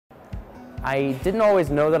I didn't always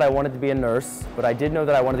know that I wanted to be a nurse, but I did know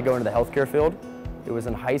that I wanted to go into the healthcare field. It was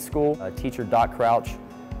in high school, teacher Doc Crouch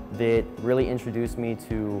that really introduced me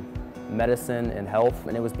to medicine and health,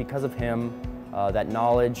 and it was because of him, that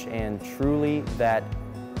knowledge and truly that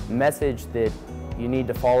message that you need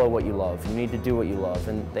to follow what you love, you need to do what you love.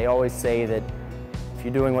 And they always say that if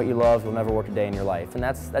you're doing what you love, you'll never work a day in your life. And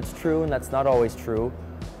that's true, and that's not always true,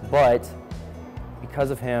 but because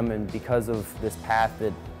of him and because of this path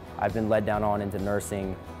that I've been led down on into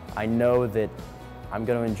nursing, I know that I'm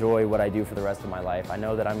going to enjoy what I do for the rest of my life. I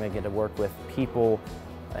know that I'm going to get to work with people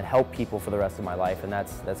and help people for the rest of my life, and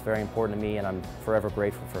that's very important to me, and I'm forever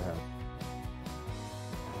grateful for him.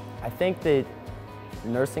 I think that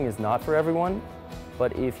nursing is not for everyone,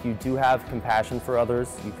 but if you do have compassion for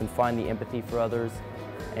others, you can find the empathy for others,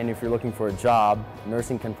 and if you're looking for a job,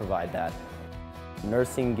 nursing can provide that.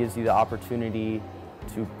 Nursing gives you the opportunity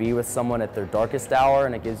to be with someone at their darkest hour,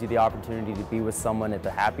 and it gives you the opportunity to be with someone at the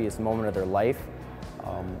happiest moment of their life.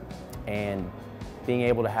 And being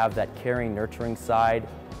able to have that caring, nurturing side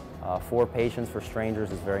for patients, for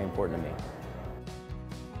strangers is very important to me.